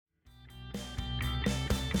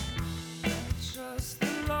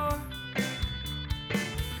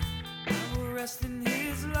rest in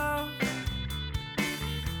his love.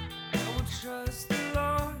 I will trust the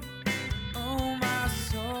Lord, oh my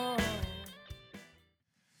soul.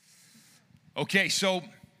 Okay, so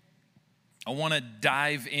I want to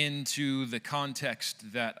dive into the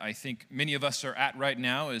context that I think many of us are at right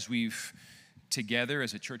now as we've together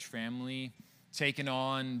as a church family taken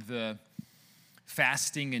on the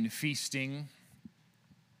fasting and feasting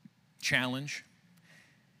challenge,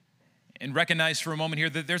 and recognize for a moment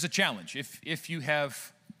here that there's a challenge. If you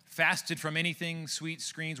have fasted from anything, sweet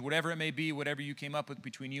screens, whatever it may be, whatever you came up with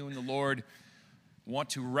between you and the Lord,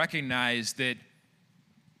 want to recognize that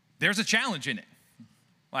there's a challenge in it.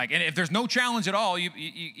 Like, and if there's no challenge at all,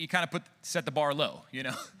 you kind of set the bar low, you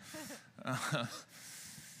know.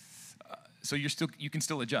 So you can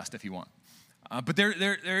still adjust if you want. But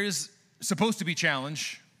there is supposed to be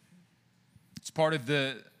challenge. It's part of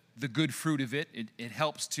the good fruit of it. It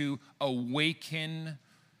helps to awaken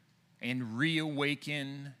and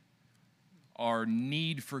reawaken our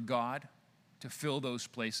need for God to fill those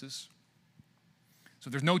places. So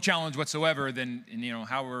if there's no challenge whatsoever, then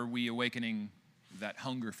how are we awakening that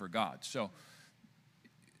hunger for God? So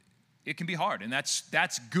it can be hard, and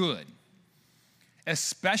that's good.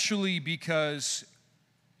 Especially because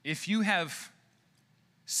if you have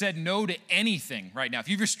said no to anything right now, if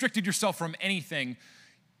you've restricted yourself from anything,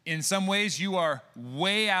 in some ways you are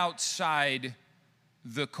way outside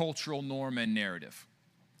the cultural norm and narrative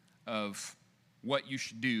of what you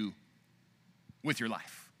should do with your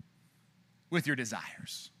life, with your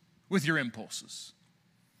desires, with your impulses.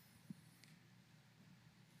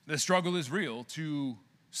 The struggle is real to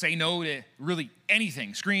say no to really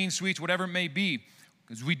anything, screens, sweets, whatever it may be,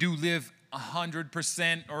 because we do live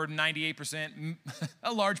 100% or 98%,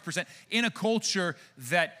 a large percent, in a culture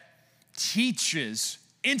that teaches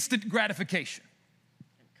instant gratification.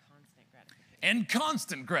 And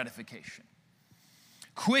constant gratification.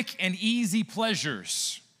 Quick and easy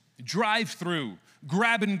pleasures, drive-through,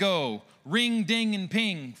 grab and go, ring, ding, and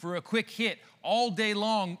ping for a quick hit all day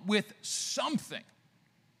long with something.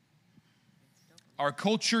 Our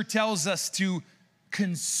culture tells us to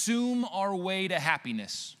consume our way to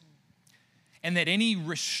happiness, and that any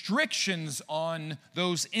restrictions on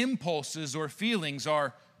those impulses or feelings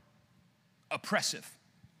are oppressive.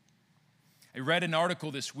 I read an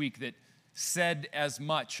article this week that said as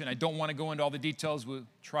much, and I don't want to go into all the details. We'll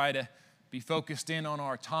try to be focused in on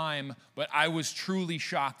our time, but I was truly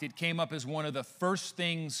shocked. It came up as one of the first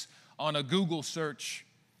things on a Google search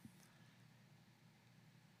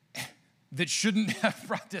that shouldn't have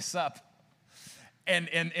brought this up. And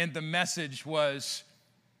the message was,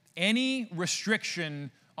 any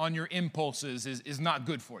restriction on your impulses is not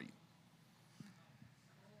good for you.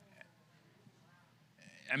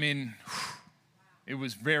 I mean, it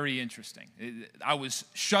was very interesting. I was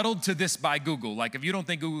shuttled to this by Google. Like, if you don't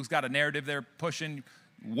think Google's got a narrative they're pushing,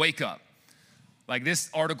 wake up. Like, this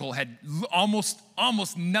article had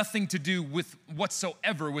almost nothing to do with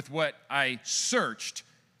whatsoever with what I searched.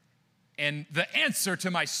 And the answer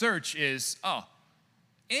to my search is,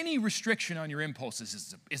 any restriction on your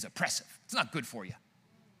impulses is oppressive. It's not good for you.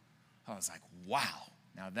 I was like, wow,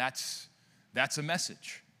 now that's a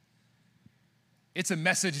message. It's a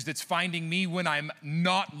message that's finding me when I'm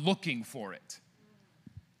not looking for it.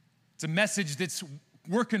 It's a message that's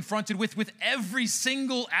we're confronted with every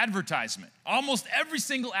single advertisement, almost every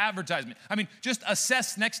single advertisement. I mean, just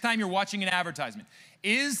assess next time you're watching an advertisement.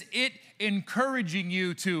 Is it encouraging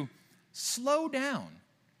you to slow down,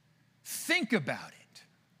 think about it,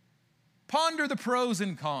 ponder the pros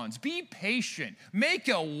and cons, be patient, make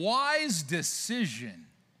a wise decision?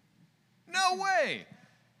 No way.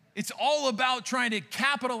 It's all about trying to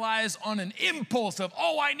capitalize on an impulse of,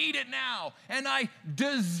 I need it now, and I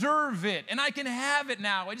deserve it, and I can have it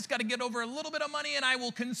now. I just got to get over a little bit of money, and I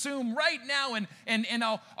will consume right now, and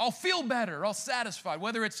I'll feel better, I'll satisfied.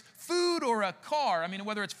 Whether it's food or a car, I mean,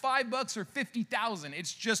 whether it's $5 or $50,000,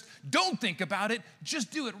 it's just, don't think about it,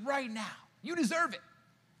 just do it right now. You deserve it.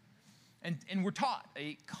 And we're taught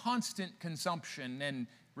a constant consumption and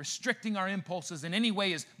restricting our impulses in any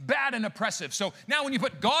way is bad and oppressive. So now when you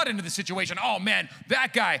put God into the situation, oh man,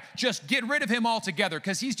 that guy, just get rid of him altogether,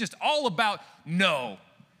 because he's just all about no.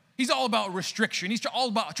 He's all about restriction. He's all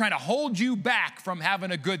about trying to hold you back from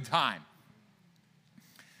having a good time.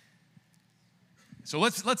 So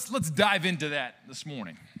let's dive into that this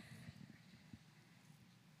morning.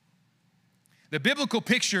 The biblical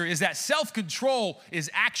picture is that self-control is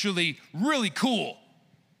actually really cool.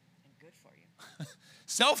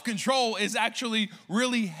 Self-control is actually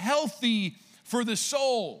really healthy for the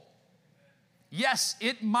soul. Yes,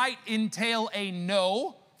 it might entail a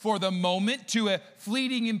no for the moment to a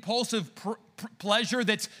fleeting, impulsive pleasure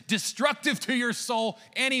that's destructive to your soul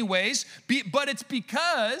anyways, but it's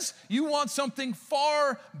because you want something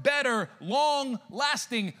far better,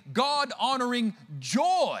 long-lasting, God-honoring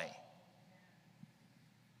joy.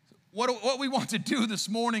 What we want to do this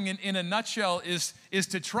morning in a nutshell is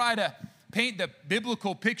to try to paint the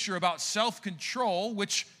biblical picture about self-control,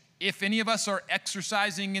 which if any of us are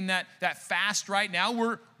exercising in that fast right now,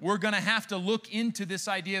 we're going to have to look into this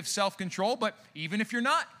idea of self-control. But even if you're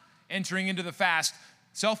not entering into the fast,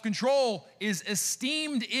 self-control is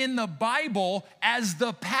esteemed in the Bible as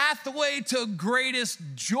the pathway to greatest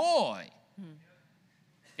joy.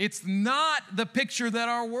 It's not the picture that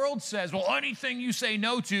our world says, well, anything you say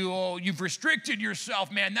no to, oh, you've restricted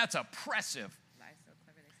yourself, man, that's oppressive.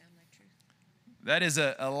 That is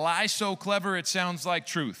a lie so clever it sounds like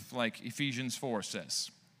truth, like Ephesians 4 says.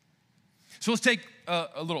 So let's take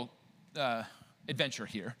a little adventure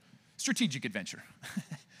here, strategic adventure,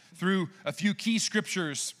 through a few key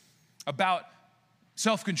scriptures about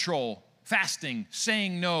self-control, fasting,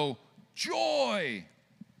 saying no, joy.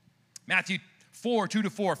 Matthew 4,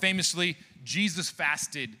 2-4, famously, Jesus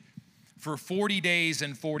fasted for 40 days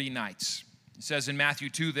and 40 nights. It says in Matthew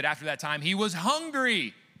 2 that after that time, he was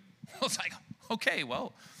hungry. I was like, okay,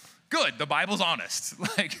 well, good. The Bible's honest.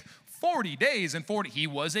 Like 40 days and 40, he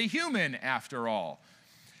was a human after all.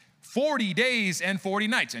 40 days and 40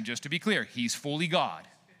 nights. And just to be clear, he's fully God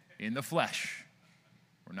in the flesh.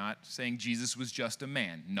 We're not saying Jesus was just a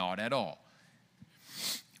man, not at all.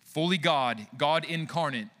 Fully God, God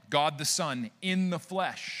incarnate, God the Son in the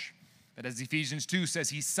flesh. But as Ephesians 2 says,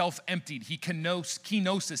 he self-emptied, he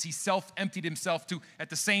kenosis, he self-emptied himself to, at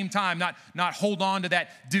the same time, not hold on to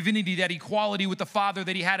that divinity, that equality with the Father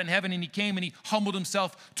that he had in heaven, and he came and he humbled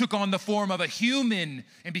himself, took on the form of a human,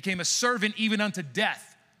 and became a servant even unto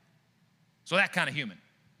death. So that kind of human.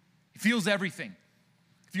 He feels everything,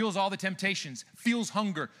 feels all the temptations, feels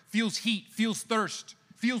hunger, feels heat, feels thirst,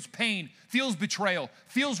 feels pain, feels betrayal,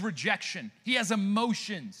 feels rejection. He has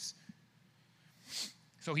emotions.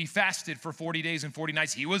 So he fasted for 40 days and 40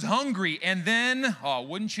 nights. He was hungry. And then, oh,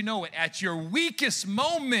 wouldn't you know it, at your weakest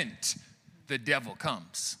moment, the devil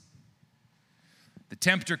comes. The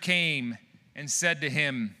tempter came and said to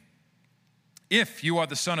him, if you are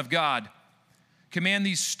the Son of God, command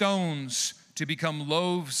these stones to become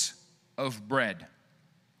loaves of bread.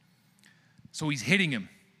 So he's hitting him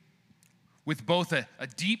with both a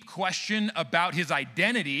deep question about his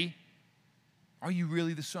identity. Are you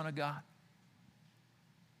really the Son of God?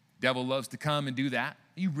 Devil loves to come and do that.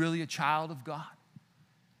 Are you really a child of God?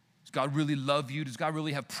 Does God really love you? Does God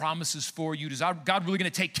really have promises for you? Does God really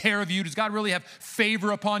going to take care of you? Does God really have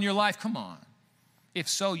favor upon your life? Come on. If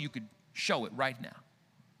so, you could show it right now.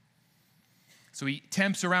 So he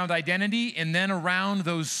tempts around identity and then around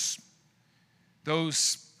those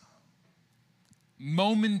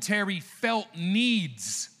momentary felt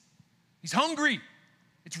needs. He's hungry.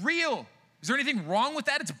 It's real. Is there anything wrong with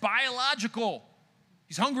that? It's biological.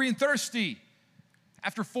 He's hungry and thirsty.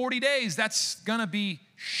 After 40 days, that's gonna be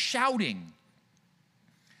shouting.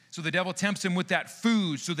 So the devil tempts him with that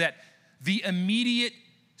food so that the immediate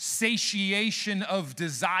satiation of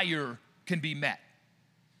desire can be met.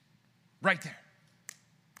 Right there.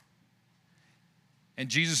 And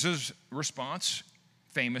Jesus' response,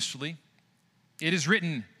 famously, it is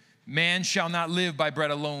written, man shall not live by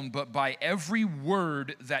bread alone, but by every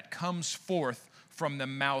word that comes forth from the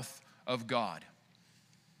mouth of God.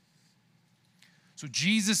 So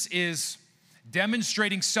Jesus is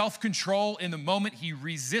demonstrating self-control in the moment he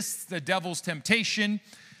resists the devil's temptation.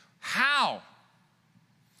 How?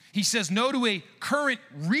 He says no to a current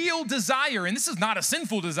real desire, and this is not a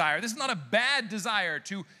sinful desire. This is not a bad desire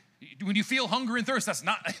to, when you feel hunger and thirst, that's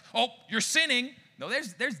not, oh, you're sinning. No,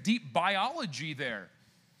 there's deep biology there.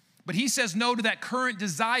 But he says no to that current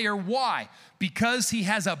desire. Why? Because he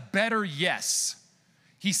has a better yes.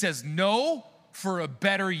 He says no for a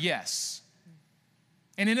better yes.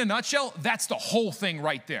 And in a nutshell, that's the whole thing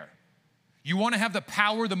right there. You want to have the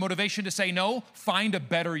power, the motivation to say no? Find a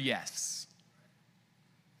better yes.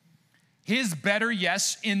 His better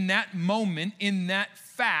yes in that moment, in that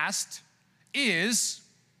fast, is,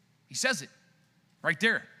 he says it right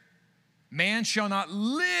there. Man shall not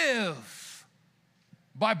live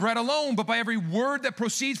by bread alone, but by every word that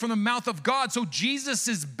proceeds from the mouth of God. So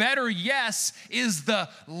Jesus' better yes is the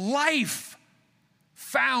life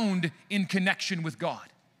found in connection with God.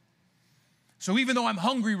 So even though I'm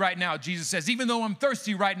hungry right now, Jesus says, even though I'm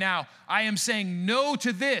thirsty right now, I am saying no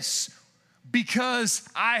to this because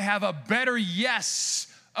I have a better yes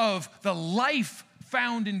of the life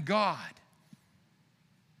found in God.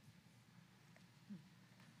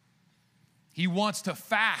 He wants to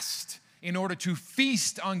fast in order to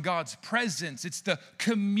feast on God's presence. It's the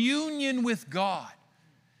communion with God.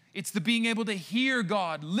 It's the being able to hear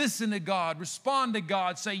God, listen to God, respond to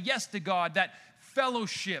God, say yes to God, that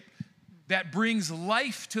fellowship that brings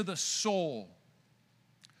life to the soul.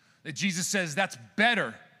 That Jesus says, that's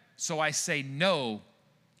better, so I say no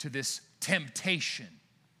to this temptation.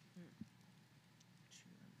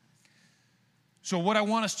 So what I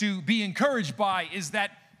want us to be encouraged by is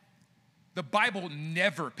that the Bible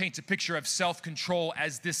never paints a picture of self-control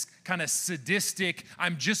as this kind of sadistic,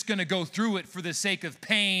 I'm just going to go through it for the sake of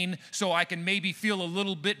pain so I can maybe feel a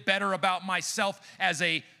little bit better about myself as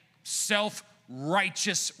a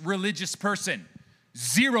self-righteous religious person.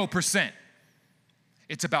 0%.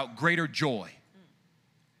 It's about greater joy.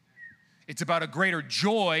 It's about a greater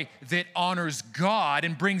joy that honors God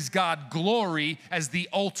and brings God glory as the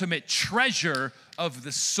ultimate treasure of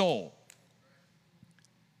the soul.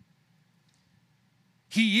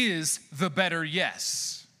 He is the better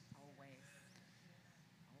yes.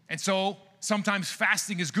 And so sometimes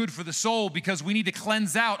fasting is good for the soul because we need to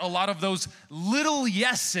cleanse out a lot of those little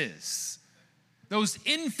yeses, those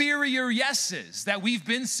inferior yeses that we've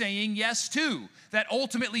been saying yes to, that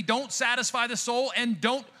ultimately don't satisfy the soul and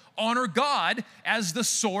don't honor God as the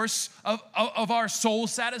source of our soul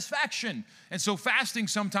satisfaction. And so fasting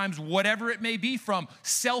sometimes, whatever it may be, from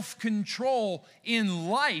self-control in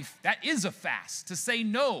life, that is a fast, to say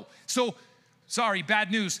no. So, sorry,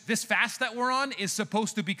 bad news. This fast that we're on is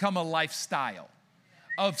supposed to become a lifestyle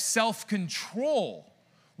of self-control,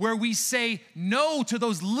 where we say no to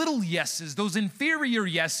those little yeses, those inferior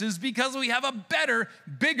yeses, because we have a better,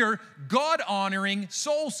 bigger, God-honoring,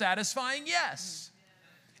 soul-satisfying yes.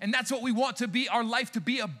 And that's what we want to be, our life to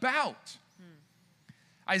be about.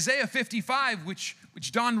 Isaiah 55, which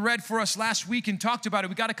Don read for us last week and talked about it,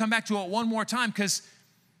 we got to come back to it one more time because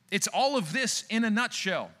it's all of this in a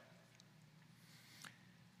nutshell.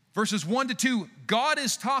 Verses 1 to 2, God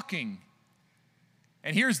is talking,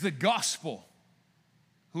 and here's the gospel.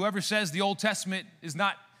 Whoever says the Old Testament is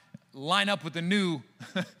not line up with the New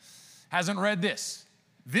hasn't read this.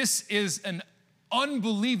 This is an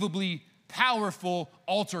unbelievably powerful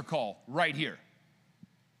altar call right here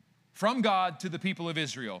from God to the people of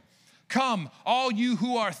Israel. Come, all you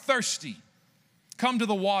who are thirsty, come to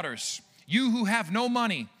the waters. You who have no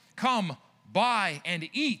money, come buy and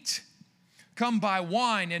eat. Come buy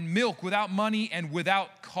wine and milk without money and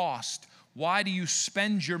without cost. Why do you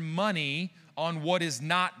spend your money on what is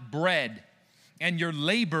not bread and your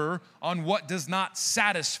labor on what does not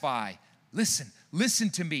satisfy? Listen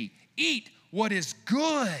to me. Eat what is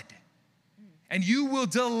good, and you will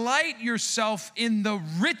delight yourself in the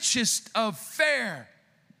richest of fare.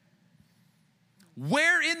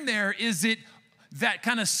 Where in there is it that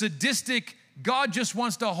kind of sadistic, God just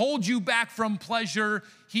wants to hold you back from pleasure?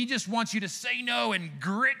 He just wants you to say no and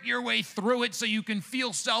grit your way through it so you can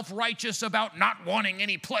feel self-righteous about not wanting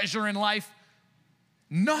any pleasure in life?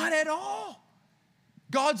 Not at all.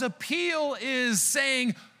 God's appeal is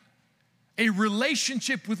saying, a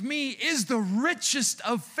relationship with me is the richest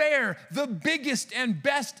of fare, the biggest and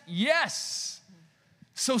best, yes.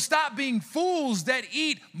 So stop being fools that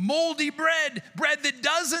eat moldy bread that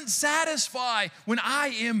doesn't satisfy, when I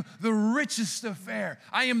am the richest of fare.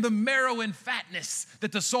 I am the marrow and fatness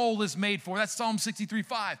that the soul is made for. That's Psalm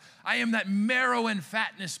 63:5. I am that marrow and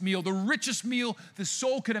fatness meal. The richest meal the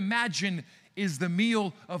soul could imagine is the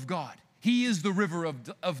meal of God. He is the river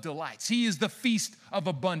of delights. He is the feast of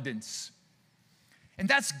abundance. And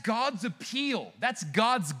that's God's appeal. That's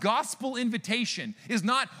God's gospel invitation. Is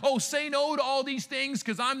not, oh, say no to all these things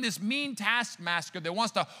because I'm this mean taskmaster that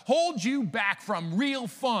wants to hold you back from real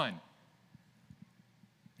fun.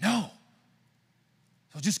 No.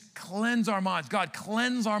 So just cleanse our minds. God,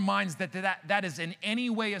 cleanse our minds that is in any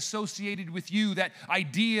way associated with you, that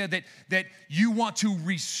idea that you want to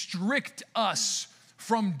restrict us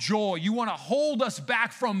from joy. You want to hold us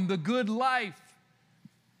back from the good life.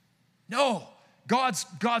 No.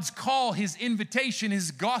 God's call, his invitation,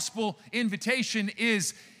 his gospel invitation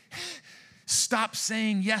is stop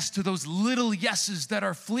saying yes to those little yeses that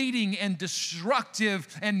are fleeting and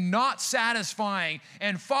destructive and not satisfying,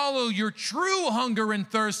 and follow your true hunger and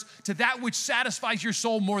thirst to that which satisfies your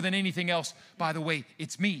soul more than anything else. By the way,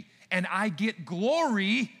 it's me, and I get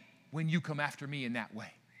glory when you come after me in that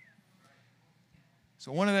way.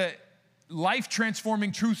 So one of the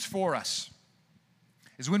life-transforming truths for us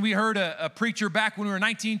is when we heard a preacher back when we were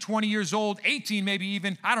 19, 20 years old, 18 maybe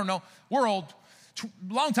even, I don't know, we're old,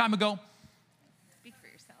 long time ago. Speak for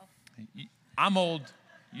yourself. I'm old,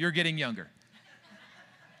 you're getting younger.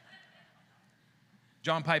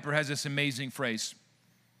 John Piper has this amazing phrase: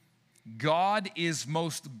 God is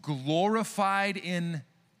most glorified in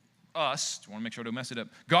us. I want to make sure I don't mess it up.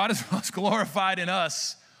 God is most glorified in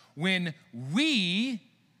us when we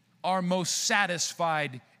are most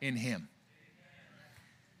satisfied in him.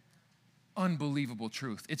 Unbelievable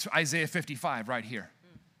truth. It's Isaiah 55 right here.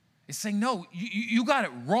 It's saying, no, you got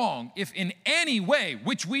it wrong. If in any way,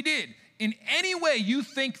 which we did, in any way you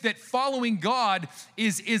think that following God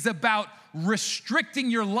is about restricting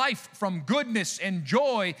your life from goodness and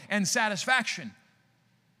joy and satisfaction,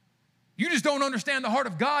 you just don't understand the heart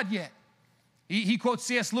of God yet. He quotes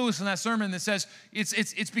C.S. Lewis in that sermon that says,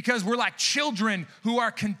 it's because we're like children who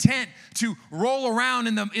are content to roll around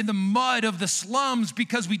in the mud of the slums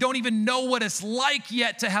because we don't even know what it's like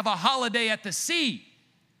yet to have a holiday at the sea.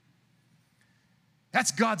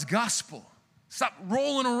 That's God's gospel. Stop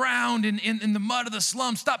rolling around in the mud of the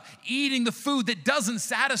slum. Stop eating the food that doesn't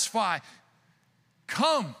satisfy.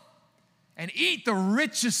 Come and eat the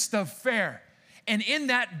richest of fare. And in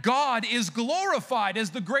that, God is glorified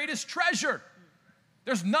as the greatest treasure.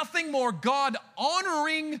 There's nothing more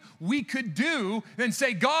God-honoring we could do than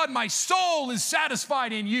say, God, my soul is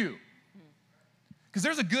satisfied in you. Because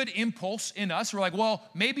there's a good impulse in us. We're like, well,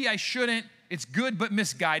 maybe I shouldn't. It's good but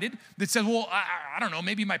misguided. That says, well, I don't know,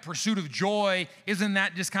 maybe my pursuit of joy, isn't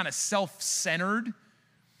that just kind of self-centered?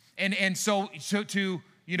 And so to,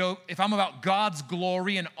 you know, if I'm about God's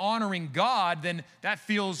glory and honoring God, then that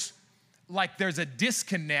feels like there's a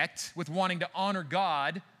disconnect with wanting to honor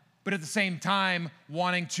God, but at the same time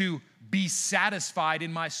wanting to be satisfied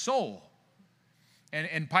in my soul.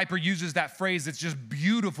 And Piper uses that phrase that's just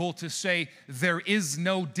beautiful to say there is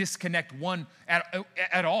no disconnect one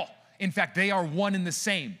at all. In fact, they are one and the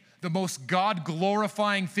same. The most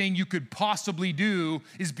God-glorifying thing you could possibly do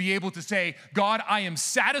is be able to say, God, I am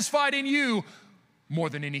satisfied in you more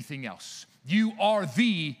than anything else. You are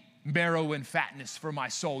the marrow and fatness for my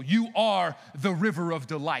soul. You are the river of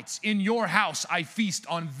delights. In your house, I feast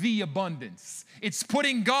on the abundance. It's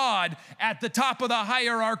putting God at the top of the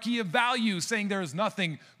hierarchy of value, saying there is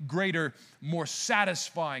nothing greater, more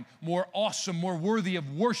satisfying, more awesome, more worthy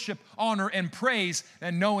of worship, honor, and praise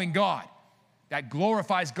than knowing God. That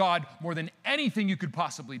glorifies God more than anything you could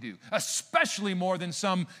possibly do, especially more than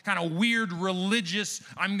some kind of weird religious,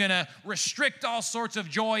 I'm going to restrict all sorts of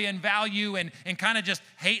joy and value and kind of just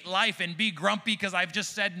hate life and be grumpy because I've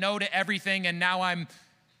just said no to everything and now I'm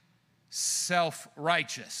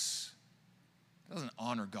self-righteous. It doesn't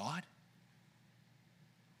honor God.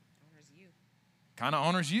 Honors you. Kind of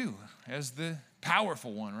honors you as the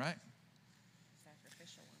powerful one, right?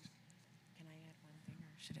 Sacrificial one. Can I add one thing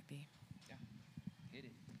or should it be? Hit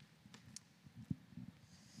it.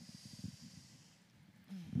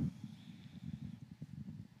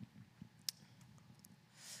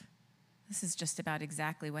 This is just about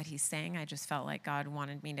exactly what he's saying. I just felt like God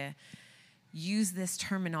wanted me to use this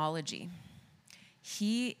terminology.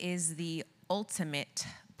 He is the ultimate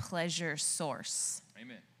pleasure source.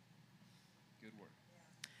 Amen. Good word.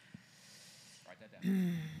 Write that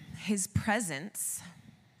down. His presence,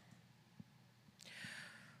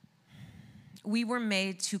 we were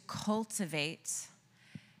made to cultivate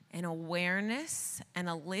an awareness and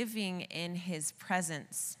a living in his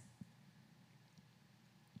presence.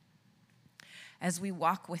 As we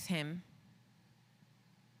walk with him,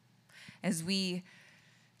 as we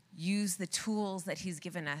use the tools that he's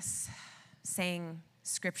given us, saying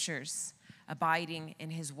scriptures, abiding in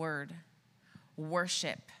his word,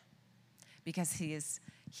 worship, because he is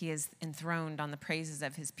enthroned on the praises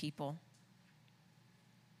of his people.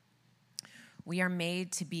 We are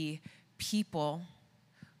made to be people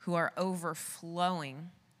who are overflowing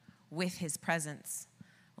with his presence,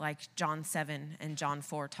 like John 7 and John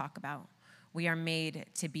 4 talk about. We are made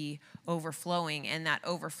to be overflowing, and that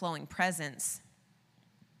overflowing presence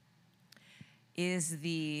is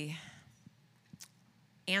the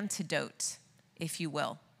antidote, if you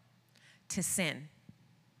will, to sin.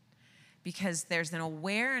 Because there's an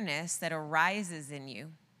awareness that arises in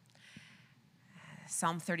you.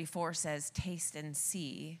 Psalm 34 says, taste and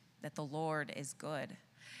see that the Lord is good.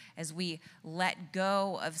 As we let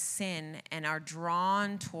go of sin and are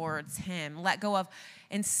drawn towards him, let go of,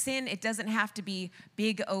 and sin, it doesn't have to be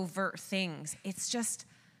big overt things. It's just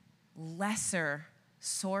lesser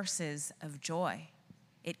sources of joy.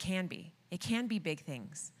 It can be big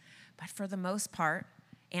things. But for the most part,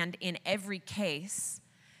 and in every case,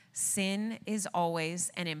 sin is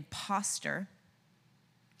always an imposter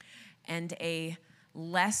and a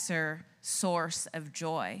lesser source of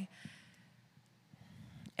joy.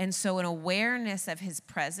 And so an awareness of his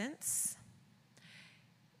presence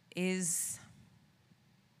it's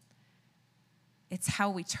how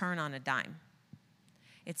we turn on a dime.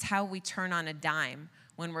 It's how we turn on a dime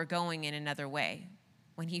when we're going in another way,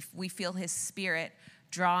 when we feel his Spirit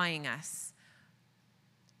drawing us.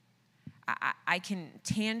 I can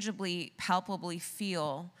tangibly, palpably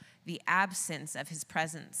feel the absence of his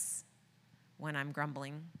presence when I'm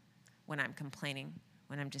grumbling, when I'm complaining,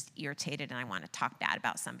 when I'm just irritated and I want to talk bad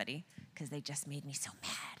about somebody because they just made me so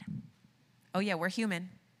mad. Oh yeah, we're human.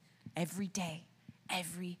 Every day.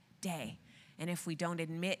 And if we don't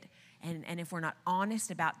admit and if we're not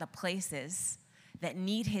honest about the places that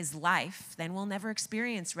need his life, then we'll never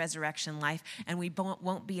experience resurrection life, and we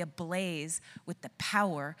won't be ablaze with the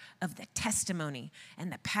power of the testimony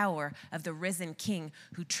and the power of the risen King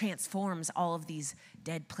who transforms all of these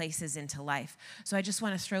dead places into life. So I just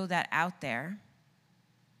want to throw that out there,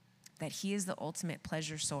 that he is the ultimate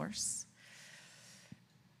pleasure source.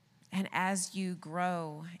 And as you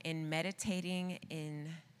grow in meditating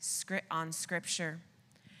on Scripture,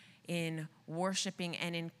 in worshiping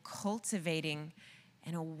and in cultivating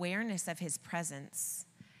an awareness of his presence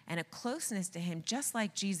and a closeness to him, just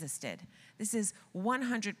like Jesus did. This is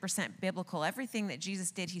 100% biblical. Everything that Jesus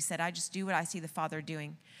did, he said, I just do what I see the Father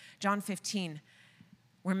doing. John 15,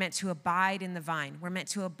 we're meant to abide in the vine. We're meant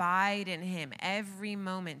to abide in him every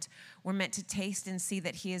moment. We're meant to taste and see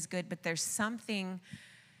that he is good, but there's something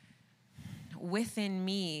within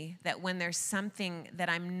me that when there's something that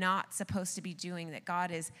I'm not supposed to be doing, that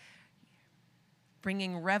God is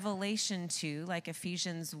bringing revelation to, like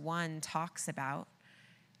Ephesians 1 talks about.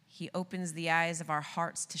 He opens the eyes of our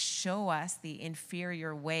hearts to show us the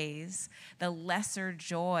inferior ways, the lesser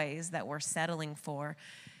joys that we're settling for.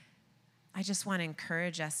 I just want to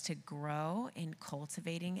encourage us to grow in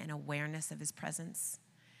cultivating an awareness of his presence,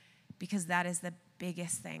 because that is the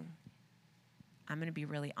biggest thing. I'm going to be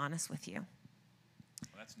really honest with you.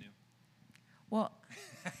 Well, that's new. Well,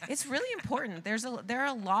 it's really important. There are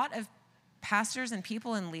a lot of pastors and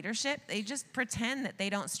people in leadership, they just pretend that they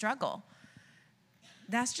don't struggle.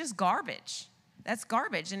 That's just garbage. That's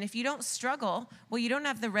garbage. And if you don't struggle, well, you don't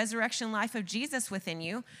have the resurrection life of Jesus within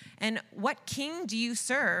you. And what king do you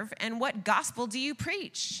serve, and what gospel do you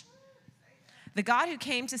preach? The God who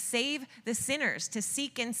came to save the sinners, to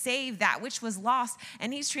seek and save that which was lost.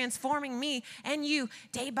 And he's transforming me and you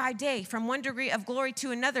day by day from one degree of glory to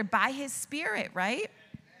another by his Spirit, right?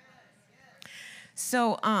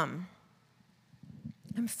 So, I'm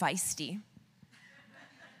feisty.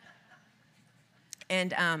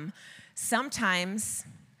 And sometimes,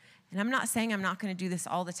 and I'm not saying I'm not going to do this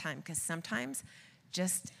all the time, because sometimes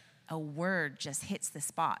just a word just hits the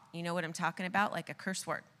spot. You know what I'm talking about? Like a curse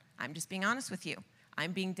word. I'm just being honest with you.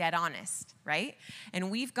 I'm being dead honest, right?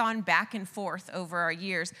 And we've gone back and forth over our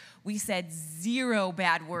years. We said 0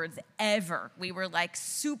 bad words ever. We were like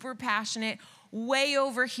super passionate, way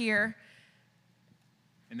over here.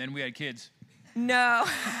 And then we had kids. No,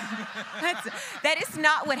 that is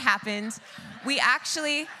not what happened.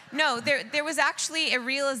 There was actually a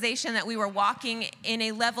realization that we were walking in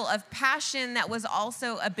a level of passion that was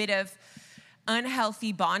also a bit of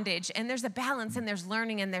unhealthy bondage. And there's a balance, and there's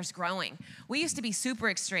learning, and there's growing. We used to be super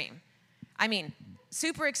extreme.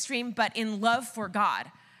 Super extreme, but in love for God.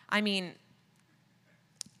 I'm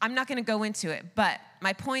not going to go into it, but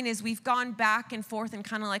my point is we've gone back and forth and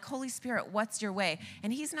kind of like, Holy Spirit, what's your way?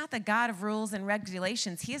 And he's not the God of rules and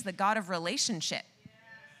regulations. He is the God of relationship,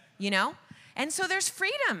 you know? And so there's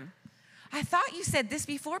freedom. I thought you said this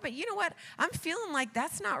before, but you know what? I'm feeling like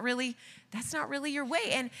that's not really your way.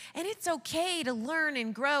 And it's okay to learn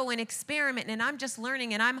and grow and experiment. And I'm just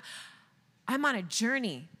learning, and I'm on a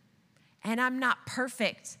journey, and I'm not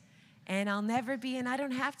perfect, and I'll never be, and I don't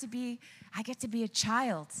have to be. I get to be a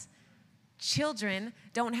child. Children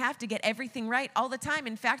don't have to get everything right all the time.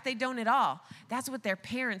 In fact, they don't at all. That's what their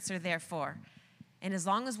parents are there for. And as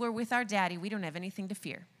long as we're with our daddy, we don't have anything to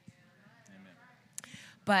fear. Amen.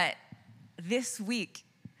 But this week,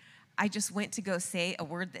 I just went to go say a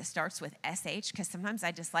word that starts with SH, because sometimes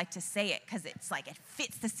I just like to say it because it's like it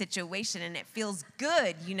fits the situation and it feels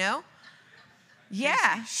good, you know?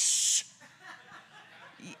 Yeah. Shh.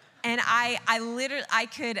 And I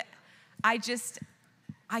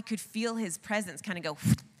could feel his presence kind of go,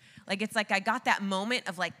 like it's like I got that moment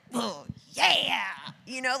of like, oh, yeah,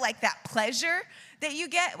 you know, like that pleasure that you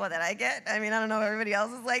get, well, that I get. I don't know if everybody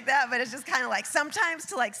else is like that, but it's just kind of like sometimes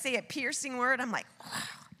to like say a piercing word, I'm like, oh,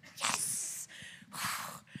 yes,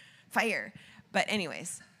 fire. But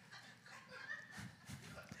anyways,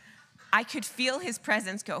 I could feel his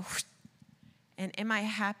presence go, and am I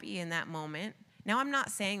happy in that moment? Now, I'm not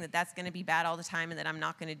saying that that's going to be bad all the time and that I'm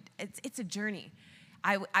not going to, it's a journey.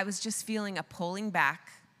 I was just feeling a pulling back,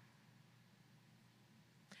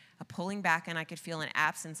 and I could feel an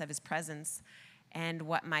absence of his presence. And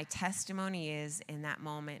what my testimony is in that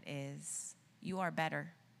moment is, you are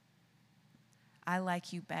better. I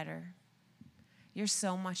like you better. You're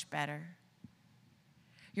so much better.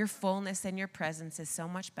 Your fullness and your presence is so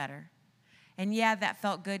much better. And yeah, that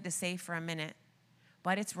felt good to say for a minute,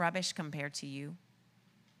 but it's rubbish compared to you.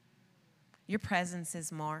 Your presence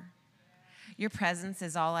is more. Your presence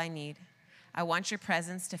is all I need. I want your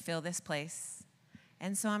presence to fill this place.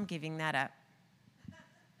 And so I'm giving that up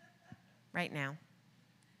right now.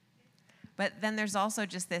 But then there's also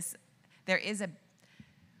just this,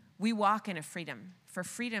 we walk in a freedom. For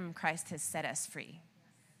freedom, Christ has set us free.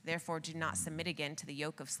 Therefore, do not submit again to the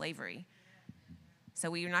yoke of slavery. So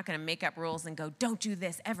we're not going to make up rules and go, don't do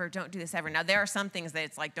this ever, don't do this ever. Now, there are some things that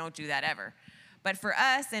it's like, don't do that ever. But for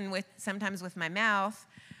us, and sometimes with my mouth,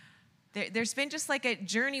 there's been just like a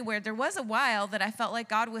journey where there was a while that I felt like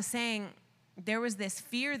God was saying, there was this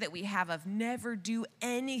fear that we have of never do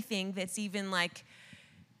anything that's even like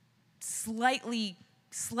slightly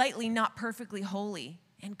not perfectly holy.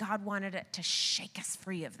 And God wanted it to shake us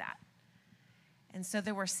free of that. And so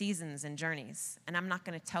there were seasons and journeys. And I'm not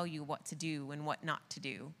going to tell you what to do and what not to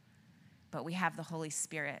do. But we have the Holy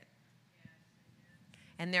Spirit.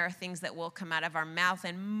 And there are things that will come out of our mouth.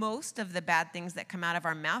 And most of the bad things that come out of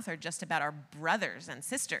our mouth are just about our brothers and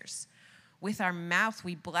sisters. With our mouth,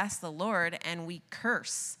 we bless the Lord and we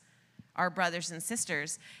curse our brothers and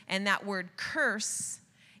sisters. And that word curse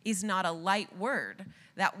is not a light word.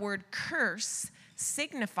 That word curse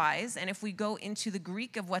signifies, and if we go into the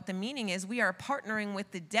Greek of what the meaning is, we are partnering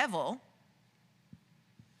with the devil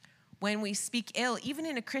when we speak ill, even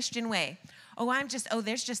in a Christian way.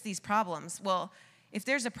 There's just these problems. Well, if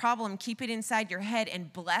there's a problem, keep it inside your head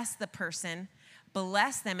and bless the person,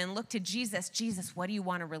 bless them, and look to Jesus. Jesus, what do you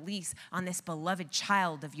want to release on this beloved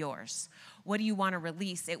child of yours? What do you want to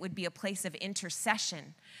release? It would be a place of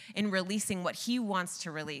intercession in releasing what he wants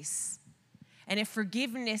to release. And if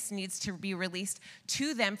forgiveness needs to be released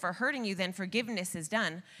to them for hurting you, then forgiveness is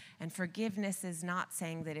done. And forgiveness is not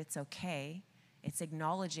saying that it's okay. It's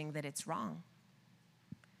acknowledging that it's wrong.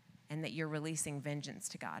 And that you're releasing vengeance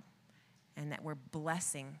to God. And that we're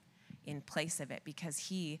blessing in place of it. Because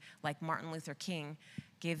he, like Martin Luther King,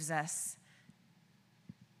 gives us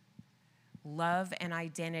love and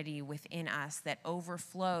identity within us that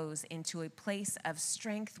overflows into a place of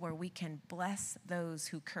strength where we can bless those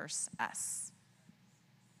who curse us.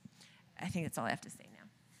 I think that's all I have to say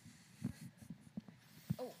now.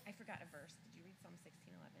 Oh, I forgot a verse. Did you read Psalm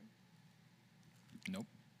 16:11? Nope.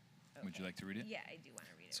 Okay. Would you like to read it? Yeah, I do want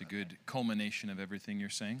to read it. It's a good culmination of everything you're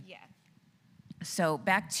saying. Yeah. So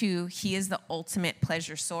back to he is the ultimate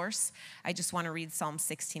pleasure source. I just want to read Psalm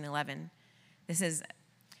 16:11. This is,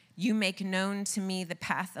 you make known to me the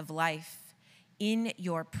path of life. In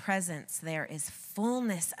your presence there is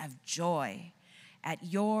fullness of joy. At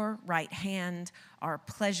your right hand are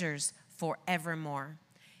pleasures forevermore.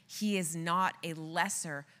 He is not a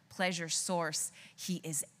lesser pleasure source. He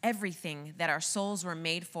is everything that our souls were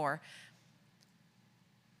made for.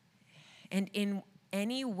 And in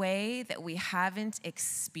any way that we haven't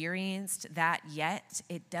experienced that yet,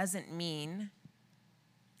 it doesn't mean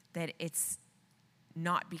that it's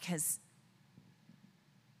not because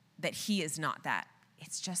that he is not that.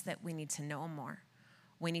 It's just that we need to know him more.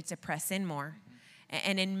 We need to press in more.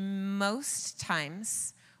 And in most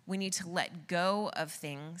times, we need to let go of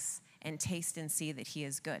things and taste and see that he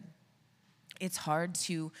is good. It's hard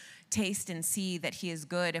to taste and see that he is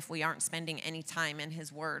good if we aren't spending any time in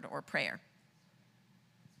his word or prayer.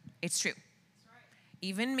 It's true.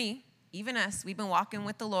 Even me, even us, we've been walking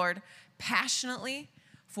with the Lord passionately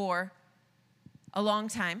for a long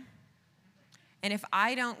time. And if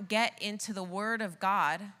I don't get into the word of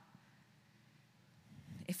God,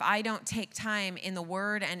 if I don't take time in the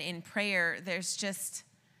word and in prayer,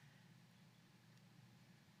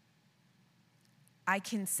 I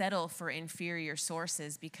can settle for inferior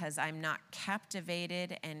sources because I'm not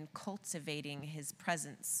captivated and cultivating his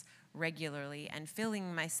presence regularly and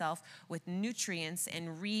filling myself with nutrients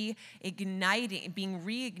and being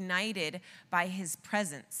reignited by his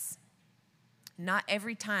presence. Not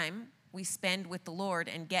every time we spend with the Lord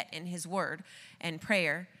and get in his word and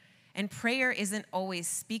prayer isn't always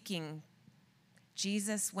speaking.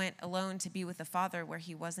 Jesus went alone to be with the Father where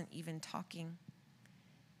he wasn't even talking.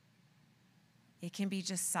 It can be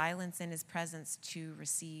just silence in his presence to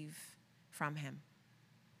receive from him.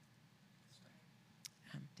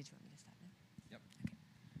 Did you want me to stop now? Yep. Okay.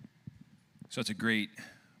 So it's a great,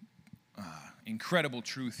 incredible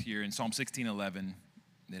truth here in Psalm 16:11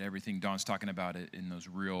 that everything Dawn's talking about it in those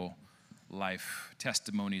real life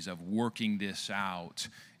testimonies of working this out.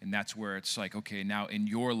 And that's where it's like, okay, now in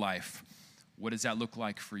your life, What does that look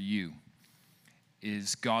like for you?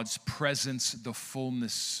 Is God's presence the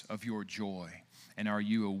fullness of your joy? And are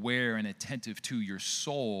you aware and attentive to your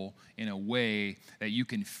soul in a way that you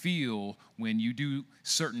can feel when you do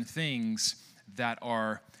certain things that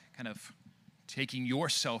are kind of taking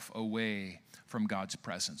yourself away from God's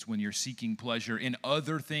presence, when you're seeking pleasure in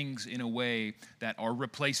other things in a way that are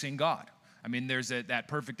replacing God? I mean, there's that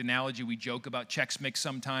perfect analogy. We joke about Chex Mix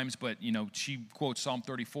sometimes, but, she quotes Psalm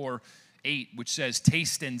 34:8, which says,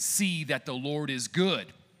 taste and see that the Lord is good.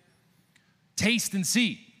 Taste and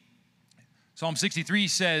see. Psalm 63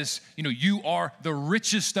 says, you are the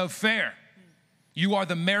richest of fare. You are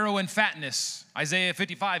the marrow and fatness. Isaiah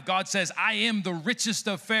 55, God says, I am the richest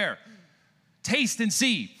of fare. Taste and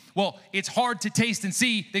see. Well, it's hard to taste and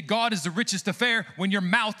see that God is the richest of fare when your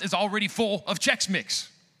mouth is already full of Chex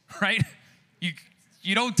Mix, right?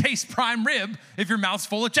 You don't taste prime rib if your mouth's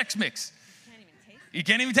full of Chex Mix. You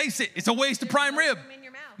can't even taste it. It's a waste of prime rib.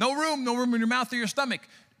 No room in your mouth or your stomach.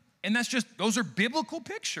 And those are biblical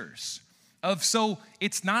pictures so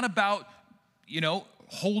it's not about,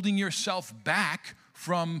 holding yourself back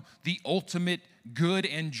from the ultimate good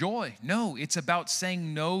and joy. No, it's about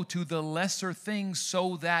saying no to the lesser things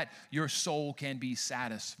so that your soul can be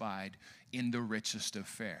satisfied in the richest of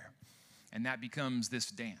fare. And that becomes this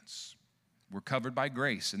dance. We're covered by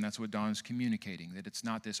grace, and that's what Don's communicating, that it's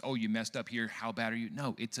not this, oh, you messed up here, how bad are you?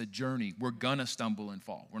 No, it's a journey. We're going to stumble and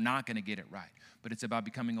fall. We're not going to get it right. But it's about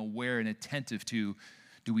becoming aware and attentive to,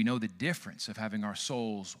 do we know the difference of having our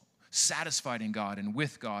souls satisfied in God and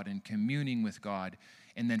with God and communing with God?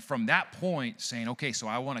 And then from that point, saying, okay, so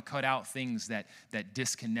I want to cut out things that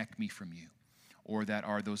disconnect me from you, or that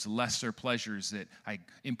are those lesser pleasures that I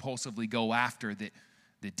impulsively go after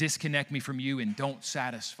that disconnect me from you and don't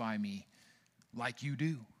satisfy me like you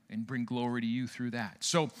do and bring glory to you through that.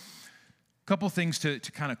 So a couple things to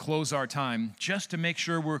kind of close our time, just to make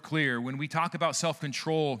sure we're clear. When we talk about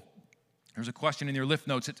self-control, there's a question in your lift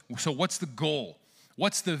notes. So what's the goal?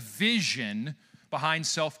 What's the vision behind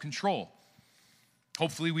self-control?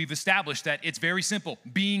 Hopefully we've established that it's very simple.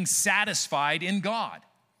 Being satisfied in God.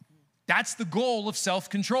 That's the goal of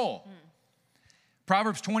self-control.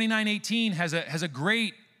 Proverbs 29:18 has a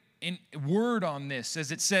great word on this,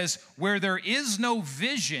 as it says, where there is no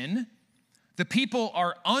vision, the people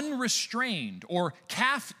are unrestrained or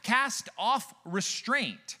cast off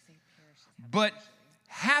restraint. But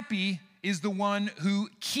happy is the one who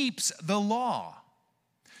keeps the law.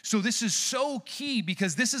 So this is so key,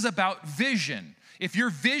 because this is about vision. If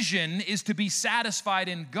your vision is to be satisfied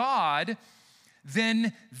in God,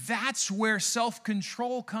 then that's where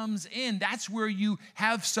self-control comes in. That's where you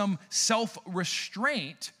have some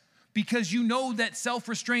self-restraint, because you know that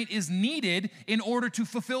self-restraint is needed in order to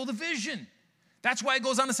fulfill the vision. That's why it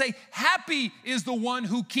goes on to say, happy is the one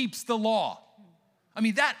who keeps the law. I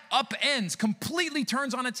mean, that upends, completely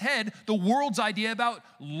turns on its head the world's idea about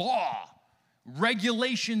law,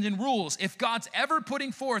 regulations and rules. If God's ever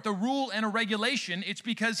putting forth a rule and a regulation, it's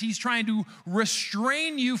because he's trying to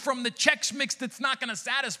restrain you from the Chex Mix that's not going to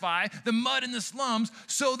satisfy, the mud in the slums,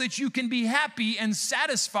 so that you can be happy and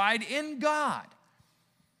satisfied in God.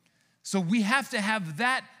 So we have to have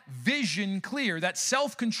that vision clear, that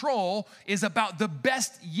self-control is about the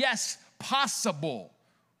best yes possible,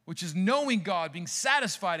 which is knowing God, being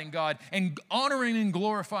satisfied in God, and honoring and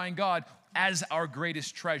glorifying God as our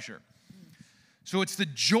greatest treasure. So it's the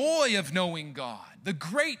joy of knowing God, the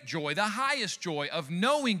great joy, the highest joy of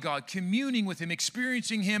knowing God, communing with him,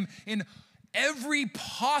 experiencing him in every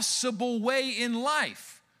possible way in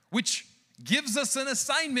life, which gives us an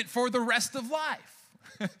assignment for the rest of life.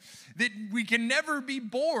 That we can never be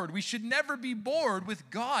bored. We should never be bored with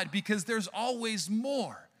God, because there's always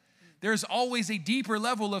more. There's always a deeper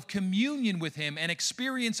level of communion with him and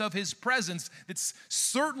experience of his presence that's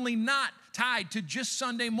certainly not tied to just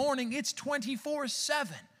Sunday morning. It's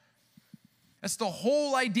 24/7. That's the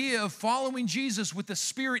whole idea of following Jesus with the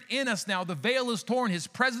Spirit in us now. The veil is torn. His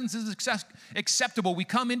presence is acceptable. We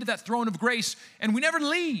come into that throne of grace and we never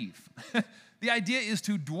leave. The idea is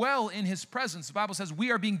to dwell in his presence. The Bible says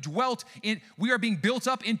we are being built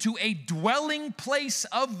up into a dwelling place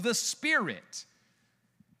of the Spirit.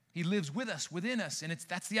 He lives with us, within us, and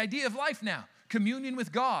that's the idea of life now. Communion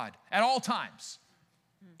with God at all times.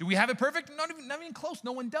 Do we have it perfect? Not even close.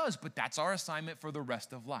 No one does, but that's our assignment for the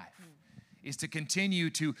rest of life, is to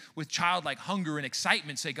continue to, with childlike hunger and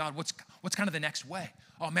excitement, say, God, what's kind of the next way?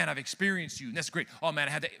 Oh man, I've experienced you, and that's great. Oh man,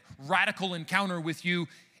 I had that radical encounter with you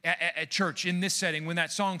at church in this setting, when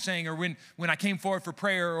that song sang, or when I came forward for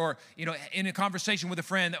prayer, or in a conversation with a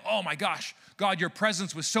friend. Oh my gosh, God, your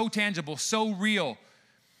presence was so tangible, so real.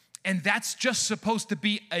 And that's just supposed to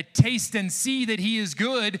be a taste and see that he is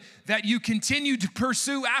good, that you continue to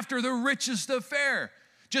pursue after the richest of fare.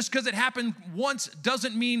 Just because it happened once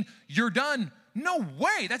doesn't mean you're done. No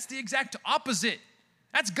way. That's the exact opposite.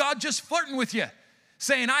 That's God just flirting with you,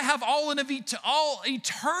 saying, I have all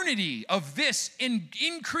eternity of this in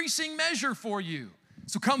increasing measure for you.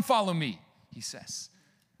 So come follow me, he says,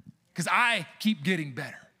 because I keep getting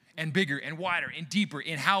better and bigger and wider and deeper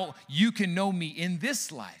in how you can know me in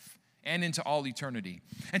this life and into all eternity.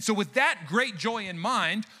 And so with that great joy in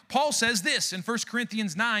mind, Paul says this in 1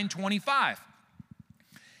 Corinthians 9:25.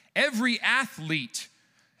 Every athlete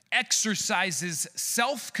exercises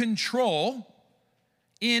self-control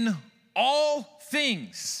in all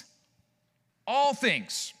things. All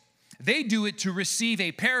things. They do it to receive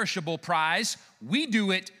a perishable prize. We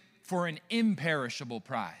do it for an imperishable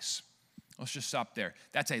prize. Let's just stop there.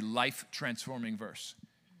 That's a life-transforming verse,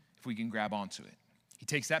 if we can grab onto it. He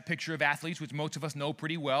takes that picture of athletes, which most of us know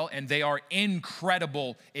pretty well, and they are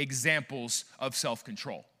incredible examples of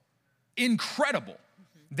self-control. Incredible.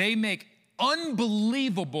 They make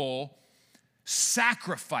unbelievable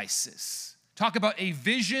sacrifices. Talk about a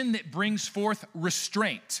vision that brings forth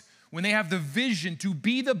restraint. When they have the vision to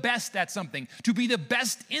be the best at something, to be the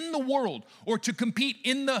best in the world, or to compete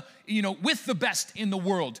with the best in the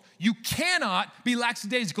world, you cannot be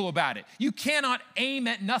lackadaisical about it. You cannot aim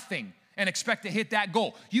at nothing and expect to hit that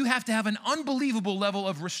goal. You have to have an unbelievable level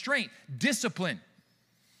of restraint, discipline.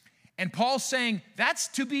 And Paul's saying that's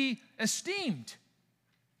to be esteemed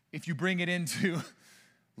if you bring it into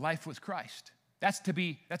life with Christ. That's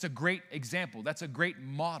a great example. That's a great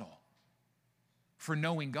model for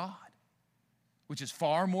knowing God, which is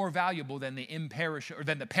far more valuable than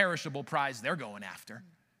the perishable prize they're going after.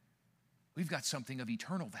 We've got something of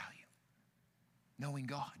eternal value, knowing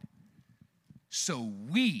God. So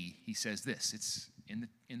we, he says this, it's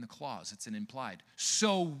in the clause, it's an implied.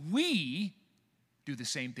 So we do the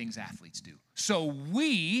same things athletes do. So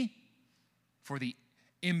we, for the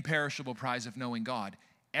imperishable prize of knowing God,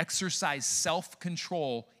 exercise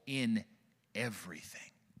self-control in everything.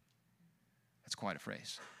 That's quite a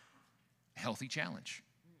phrase. A healthy challenge.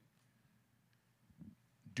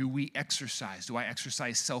 Do I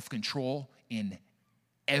exercise self-control in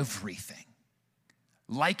everything?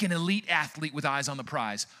 Like an elite athlete with eyes on the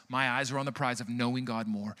prize, my eyes are on the prize of knowing God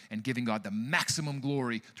more and giving God the maximum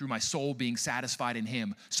glory through my soul being satisfied in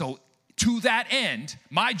him. So to that end,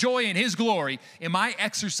 my joy in his glory, am I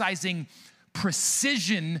exercising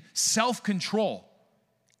precision self-control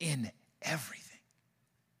in everything?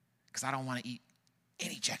 Because I don't want to eat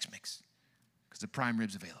any Chex Mix because the prime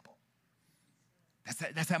rib's available.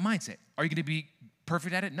 That's that mindset. Are you going to be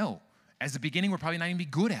perfect at it? No. As the beginning, we're probably not even be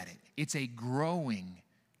good at it. It's a growing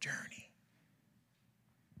journey.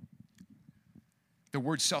 The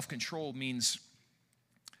word self-control means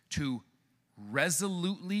to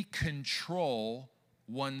resolutely control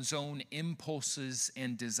one's own impulses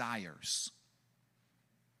and desires.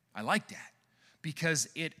 I like that because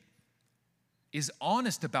it is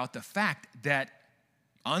honest about the fact that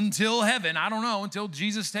until heaven, until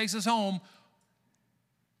Jesus takes us home,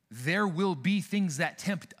 there will be things that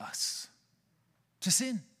tempt us to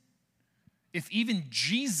sin. If even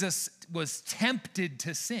Jesus was tempted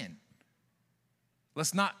to sin,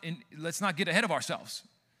 let's not get ahead of ourselves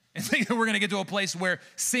and think that we're going to get to a place where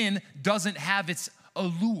sin doesn't have its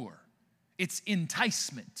allure, its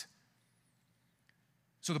enticement.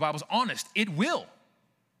 So the Bible's honest. It will.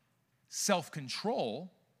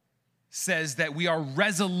 Self-control says that we are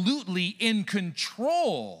resolutely in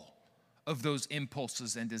control of those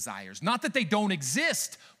impulses and desires. Not that they don't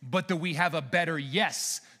exist, but that we have a better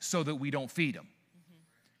yes so that we don't feed them.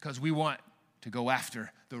 Because we want to go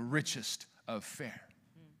after the richest of fare.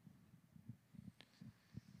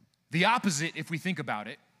 The opposite, if we think about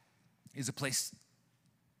it, is a place,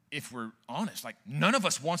 if we're honest, like none of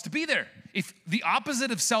us wants to be there. If the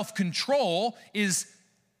opposite of self-control is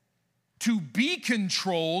to be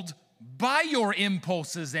controlled by your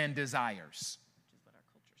impulses and desires.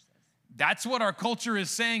 That's what our culture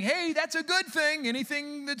is saying. Hey, that's a good thing.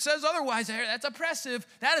 Anything that says otherwise, that's oppressive.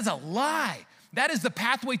 That is a lie. That is the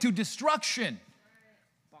pathway to destruction.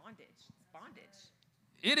 Bondage.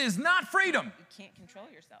 It is not freedom. You can't control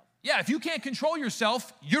yourself. Yeah, if you can't control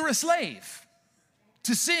yourself, you're a slave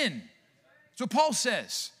to sin. So Paul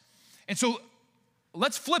says. And so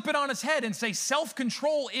let's flip it on its head and say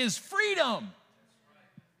self-control is freedom.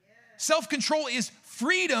 Self-control is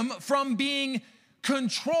freedom from being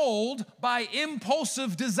controlled by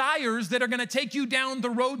impulsive desires that are going to take you down the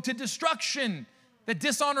road to destruction, that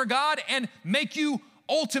dishonor God and make you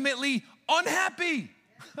ultimately unhappy.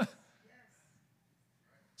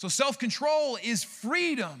 So self-control is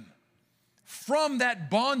freedom from that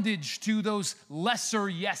bondage to those lesser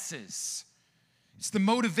yeses. It's the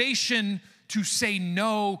motivation to say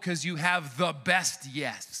no because you have the best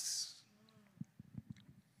yes.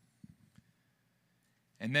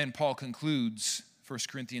 And then Paul concludes 1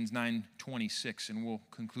 Corinthians 9:26, and we'll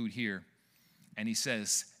conclude here. And he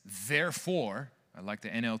says, therefore, I like the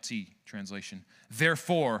NLT translation,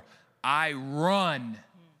 therefore I run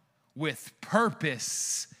with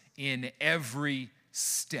purpose in every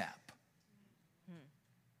step.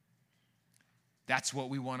 That's what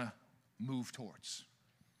we want to move towards.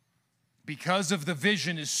 Because of the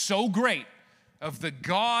vision is so great of the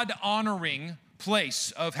God-honoring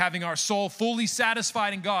place of having our soul fully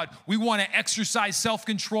satisfied in God, we want to exercise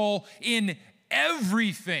self-control in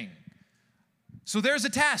everything. So there's a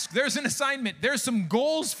task, there's an assignment, there's some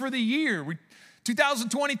goals for the year.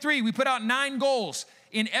 2023, we put out 9 goals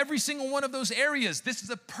in every single one of those areas. This is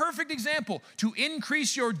a perfect example. To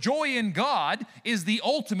increase your joy in God is the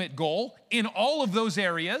ultimate goal in all of those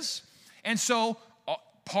areas. And so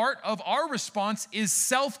part of our response is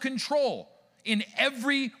self-control in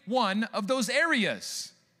every one of those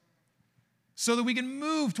areas so that we can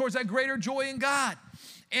move towards that greater joy in God.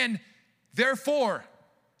 And therefore,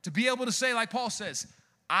 to be able to say, like Paul says,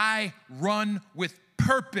 I run with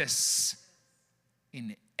purpose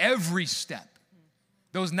in every step.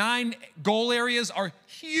 Those 9 goal areas are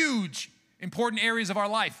huge, important areas of our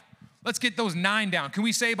life. Let's get those 9 down. Can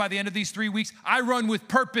we say by the end of these 3 weeks, I run with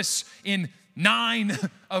purpose in 9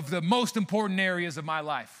 of the most important areas of my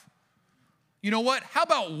life? You know what? How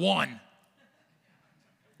about 1?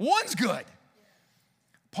 1's good.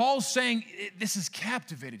 Paul's saying this has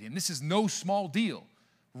captivated him. This is no small deal.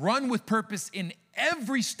 Run with purpose in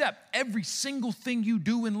every step. Every single thing you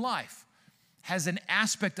do in life has an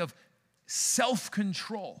aspect of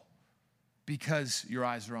self-control because your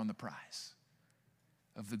eyes are on the prize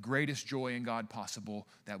of the greatest joy in God possible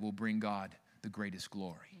that will bring God the greatest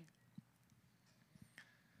glory.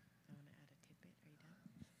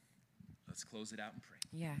 Let's close it out and pray.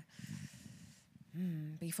 Yeah.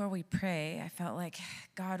 Before we pray, I felt like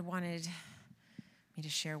God wanted me to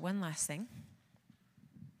share one last thing.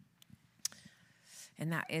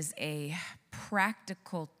 And that is a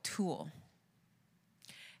practical tool.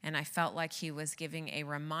 And I felt like he was giving a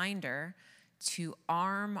reminder to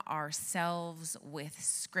arm ourselves with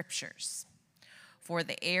scriptures for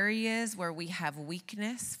the areas where we have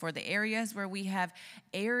weakness, for the areas where we have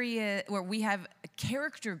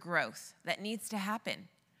character growth that needs to happen,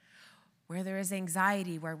 where there is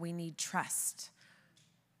anxiety, where we need trust,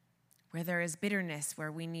 where there is bitterness,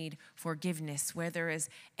 where we need forgiveness, where there is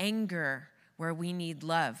anger, where we need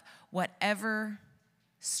love. Whatever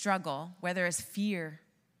struggle, where there is fear,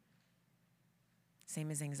 same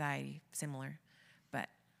as anxiety, similar, but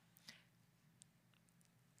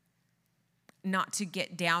not to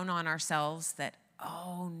get down on ourselves that,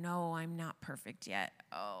 oh no, I'm not perfect yet.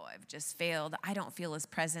 Oh, I've just failed. I don't feel his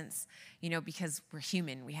presence, because we're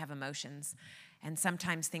human, we have emotions. And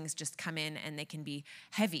sometimes things just come in and they can be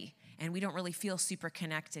heavy and we don't really feel super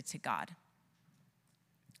connected to God.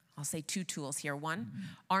 I'll say 2 tools here. 1,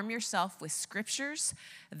 arm yourself with scriptures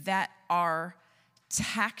that are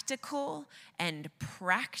tactical and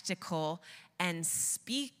practical and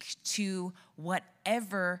speak to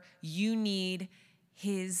whatever you need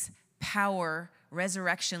his power,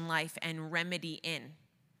 resurrection life, and remedy in.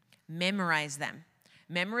 Memorize them.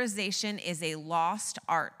 Memorization is a lost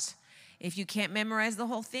art. If you can't memorize the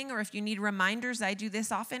whole thing, or if you need reminders, I do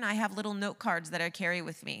this often. I have little note cards that I carry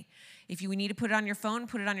with me. If you need to put it on your phone,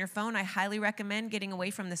 put it on your phone. I highly recommend getting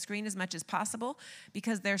away from the screen as much as possible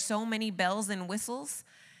because there's so many bells and whistles.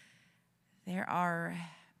 There are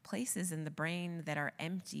places in the brain that are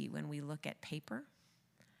empty when we look at paper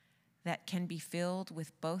that can be filled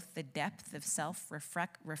with both the depth of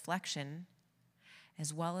self-reflection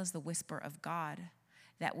as well as the whisper of God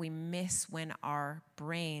that we miss when our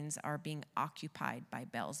brains are being occupied by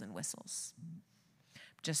bells and whistles.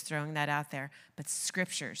 Just throwing that out there. But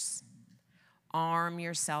scriptures, arm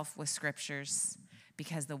yourself with scriptures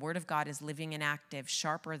because the word of God is living and active,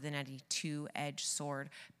 sharper than any 2-edged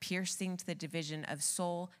sword, piercing to the division of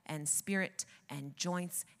soul and spirit and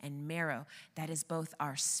joints and marrow. That is both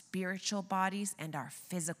our spiritual bodies and our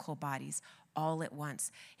physical bodies all at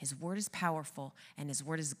once. His word is powerful and his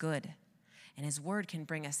word is good. And his word can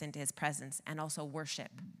bring us into his presence and also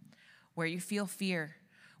worship. Where you feel fear,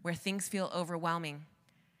 where things feel overwhelming,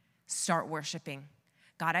 start worshiping.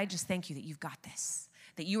 God, I just thank you that you've got this.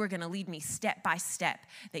 that you are going to lead me step by step,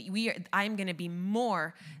 that I am going to be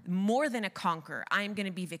more than a conqueror. I am going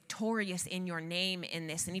to be victorious in your name in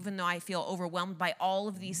this. And even though I feel overwhelmed by all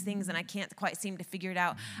of these things and I can't quite seem to figure it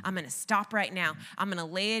out, I'm going to stop right now. I'm going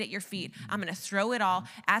to lay it at your feet. I'm going to throw it all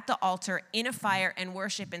at the altar in a fire and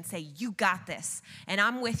worship and say, you got this. And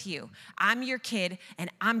I'm with you. I'm your kid and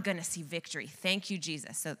I'm going to see victory. Thank you,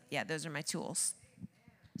 Jesus. So yeah, those are my tools.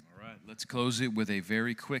 All right, let's close it with a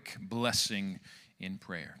very quick blessing in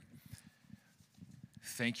prayer.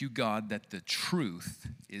 Thank you, God, that the truth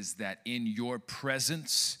is that in your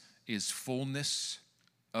presence is fullness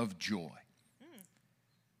of joy.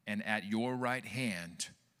 And at your right hand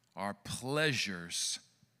are pleasures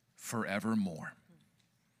forevermore.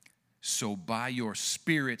 So by your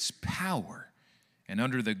Spirit's power and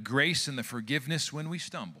under the grace and the forgiveness when we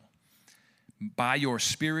stumble, by your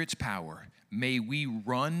Spirit's power, may we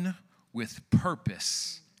run with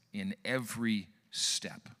purpose in every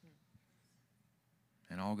step.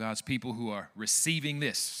 And all God's people who are receiving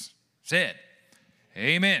this said,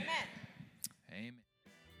 amen. Amen.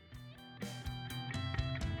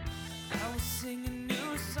 I will sing a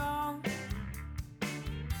new song.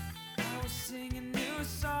 I will sing a new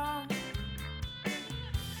song.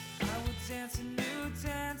 I will dance a new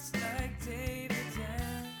dance.